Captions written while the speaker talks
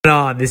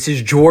This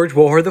is George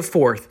Wohar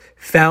IV,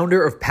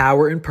 founder of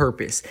Power and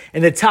Purpose.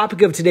 And the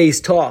topic of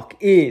today's talk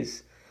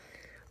is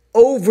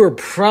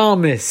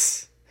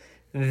overpromise,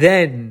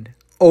 then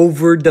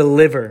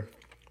overdeliver.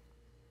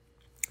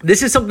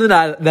 This is something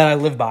that I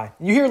live by.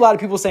 You hear a lot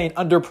of people saying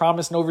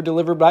underpromise and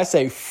overdeliver, but I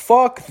say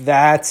fuck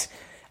that.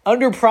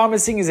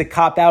 Underpromising is a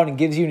cop-out and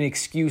gives you an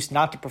excuse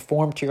not to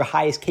perform to your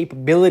highest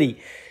capability.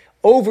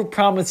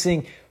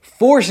 Overpromising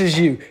forces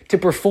you to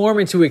perform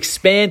and to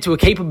expand to a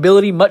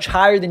capability much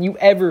higher than you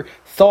ever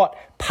thought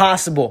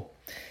possible.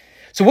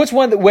 So what's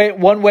one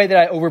way that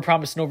I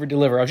overpromise and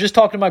overdeliver? I was just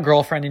talking to my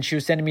girlfriend and she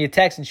was sending me a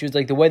text and she was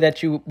like, the way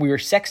that we were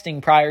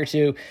sexting prior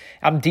to,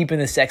 I'm deep in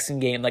the sexting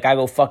game. Like I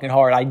go fucking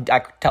hard.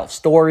 I tell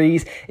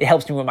stories. It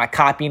helps me with my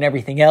copy and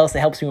everything else. It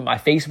helps me with my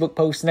Facebook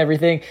posts and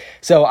everything.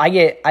 So I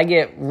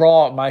get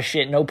raw at my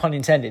shit, no pun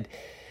intended.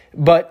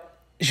 But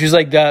she was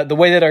like, the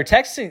way that our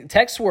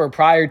texts were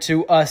prior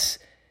to us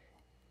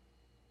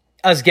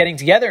getting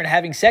together and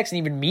having sex and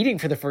even meeting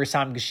for the first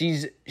time, because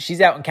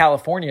she's out in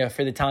California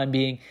for the time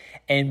being.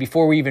 And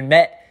before we even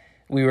met,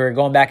 we were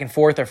going back and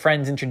forth. Our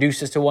friends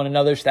introduced us to one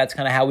another. So that's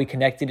kind of how we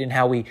connected and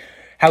how we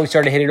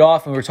started to hit it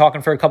off. And we were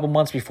talking for a couple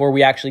months before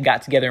we actually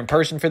got together in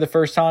person for the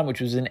first time,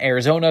 which was in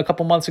Arizona a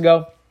couple months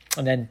ago.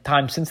 And then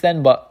time since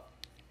then. But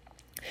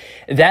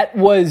that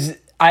was,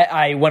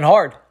 I went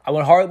hard. I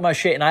went hard with my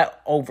shit and I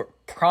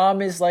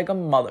overpromised like a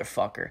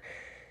motherfucker.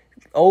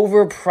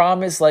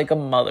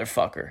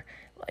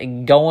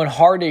 Like going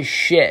hard as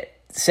shit.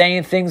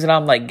 Saying things and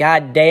I'm like,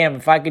 God damn,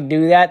 if I could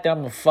do that, then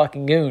I'm a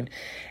fucking goon.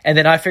 And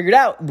then I figured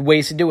out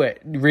ways to do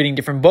it. Reading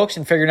different books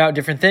and figuring out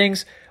different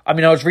things. I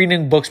mean, I was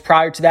reading books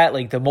prior to that,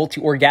 like The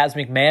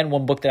Multi-Orgasmic Man,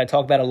 one book that I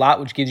talk about a lot,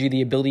 which gives you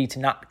the ability to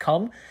not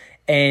come.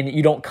 And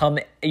you don't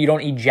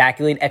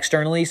ejaculate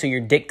externally, so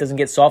your dick doesn't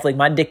get soft. Like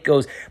my dick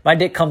comes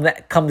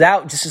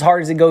out just as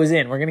hard as it goes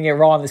in. We're going to get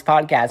raw on this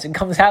podcast. It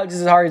comes out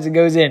just as hard as it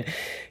goes in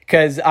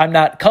because I'm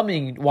not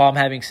coming while I'm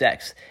having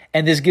sex.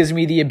 And this gives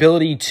me the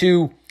ability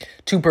to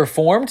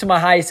perform to my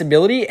highest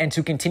ability and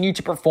to continue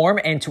to perform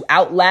and to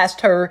outlast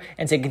her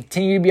and to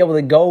continue to be able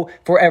to go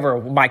forever.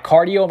 My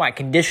cardio, my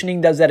conditioning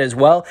does that as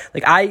well.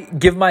 Like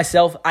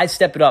I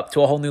step it up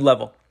to a whole new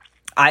level.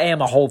 I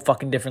am a whole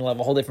fucking different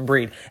level, a whole different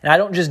breed. And I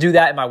don't just do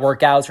that in my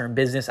workouts or in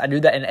business. I do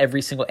that in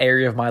every single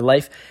area of my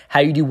life.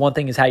 How you do one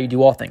thing is how you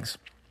do all things.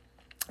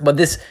 But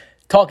this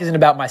talk isn't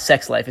about my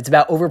sex life. It's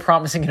about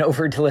overpromising and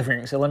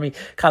over-delivering. So let me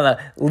kind of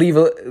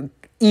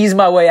ease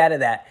my way out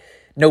of that.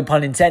 No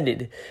pun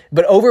intended.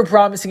 But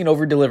overpromising and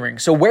over-delivering.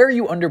 So where are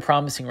you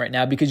under-promising right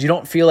now because you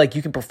don't feel like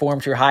you can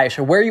perform to your highest?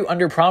 Or where are you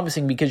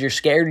under-promising because you're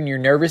scared and you're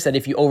nervous that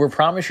if you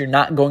overpromise, you're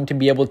not going to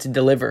be able to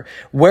deliver?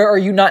 Where are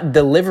you not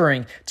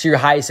delivering to your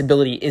highest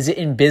ability? Is it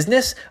in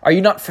business? Are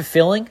you not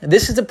fulfilling?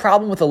 This is the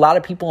problem with a lot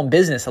of people in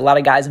business, a lot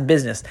of guys in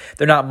business.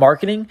 They're not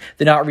marketing.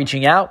 They're not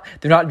reaching out.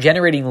 They're not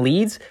generating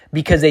leads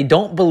because they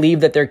don't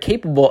believe that they're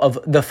capable of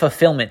the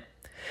fulfillment.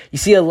 You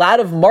see, a lot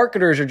of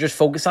marketers are just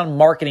focused on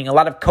marketing. A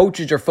lot of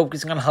coaches are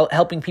focusing on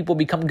helping people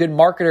become good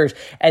marketers.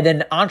 And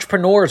then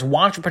entrepreneurs,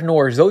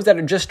 those that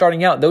are just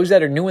starting out, those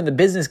that are new in the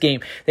business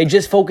game, they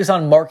just focus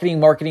on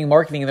marketing,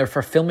 and their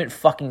fulfillment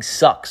fucking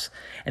sucks.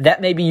 And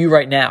that may be you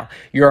right now.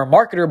 You're a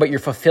marketer, but your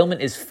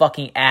fulfillment is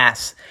fucking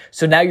ass.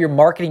 So now your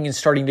marketing is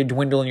starting to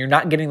dwindle and you're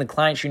not getting the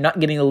clients, you're not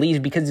getting the leads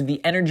because of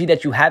the energy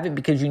that you have it,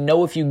 because you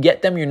know if you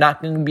get them, you're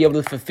not going to be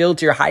able to fulfill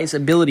to your highest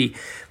ability.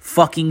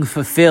 Fucking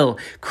fulfill.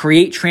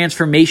 Create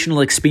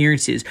transformational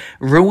experiences.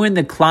 Ruin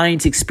the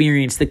client's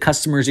experience, the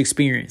customer's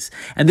experience.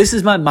 And this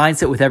is my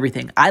mindset with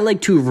everything. I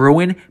like to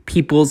ruin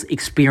people's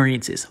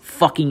experiences.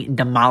 Fucking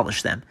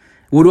demolish them.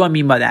 What do I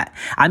mean by that?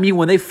 I mean,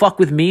 when they fuck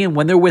with me and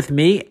when they're with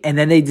me and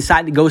then they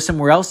decide to go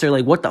somewhere else, they're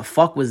like, what the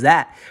fuck was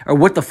that? Or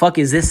what the fuck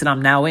is this that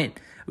I'm now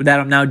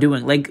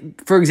doing?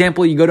 Like, for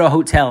example, you go to a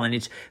hotel and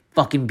it's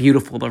fucking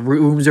beautiful. The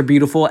rooms are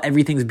beautiful.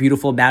 Everything's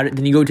beautiful about it.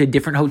 Then you go to a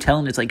different hotel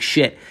and it's like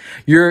shit.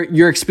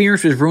 Your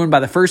experience was ruined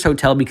by the first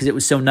hotel because it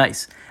was so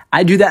nice.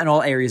 I do that in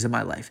all areas of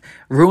my life.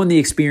 Ruin the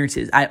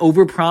experiences. I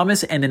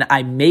overpromise and then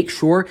I make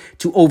sure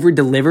to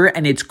overdeliver,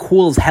 and it's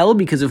cool as hell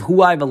because of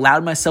who I've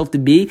allowed myself to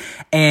be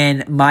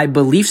and my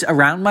beliefs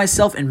around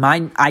myself and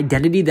my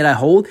identity that I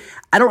hold.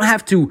 I don't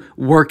have to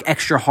work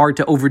extra hard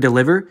to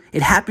overdeliver.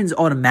 It happens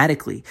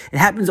automatically. It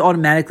happens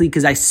automatically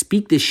because I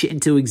speak this shit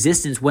into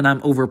existence when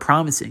I'm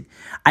overpromising.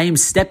 I am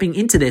stepping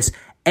into this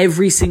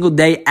every single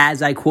day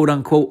as I quote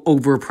unquote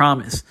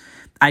overpromise.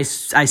 I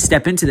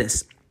step into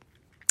this.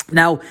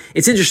 Now,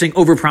 it's interesting,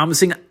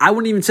 overpromising. I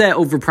wouldn't even say I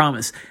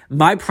overpromise.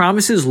 My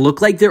promises look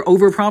like they're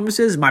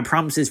overpromises. My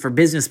promises for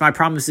business, my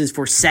promises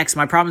for sex,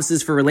 my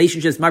promises for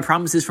relationships, my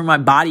promises for my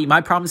body,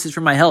 my promises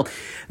for my health.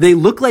 They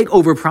look like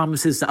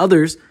overpromises to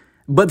others,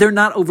 but they're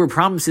not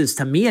overpromises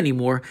to me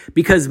anymore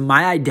because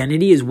my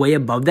identity is way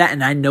above that,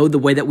 and I know the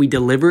way that we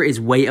deliver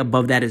is way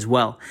above that as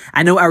well.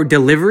 I know our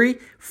delivery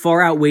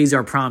far outweighs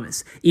our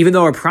promise. Even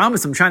though our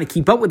promise, I'm trying to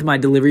keep up with my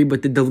delivery,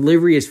 but the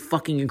delivery is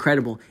fucking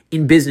incredible.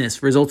 In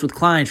business, results with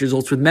clients,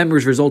 results with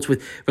members, results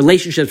with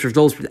relationships,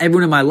 results with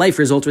everyone in my life,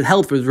 results with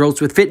health,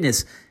 results with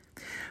fitness.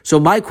 So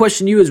my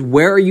question to you is,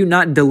 where are you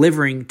not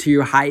delivering to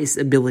your highest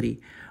ability?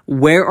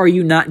 Where are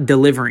you not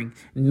delivering?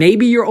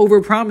 Maybe you're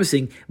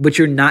overpromising, but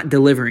you're not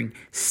delivering.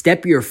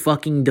 Step your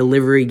fucking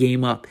delivery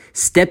game up.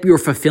 Step your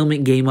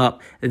fulfillment game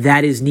up.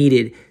 That is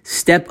needed.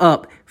 Step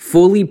up.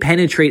 Fully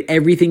penetrate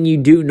everything you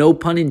do, no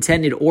pun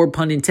intended or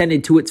pun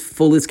intended, to its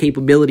fullest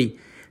capability.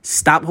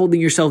 Stop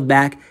holding yourself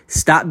back.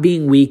 Stop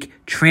being weak.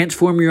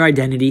 Transform your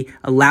identity.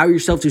 Allow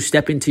yourself to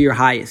step into your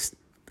highest.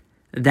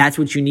 That's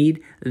what you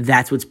need.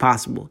 That's what's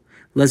possible.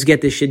 Let's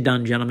get this shit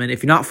done, gentlemen.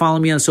 If you're not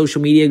following me on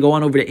social media, go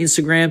on over to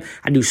Instagram.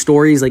 I do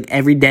stories like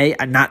every day.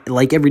 I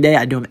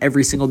do them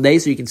every single day,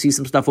 so you can see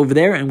some stuff over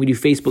there. And we do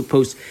Facebook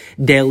posts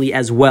daily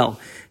as well.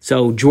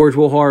 So George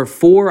Wohar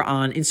 4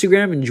 on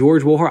Instagram and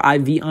George Wohar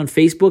IV on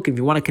Facebook. If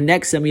you want to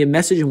connect, send me a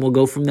message and we'll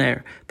go from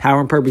there.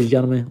 Power and purpose,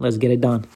 gentlemen. Let's get it done.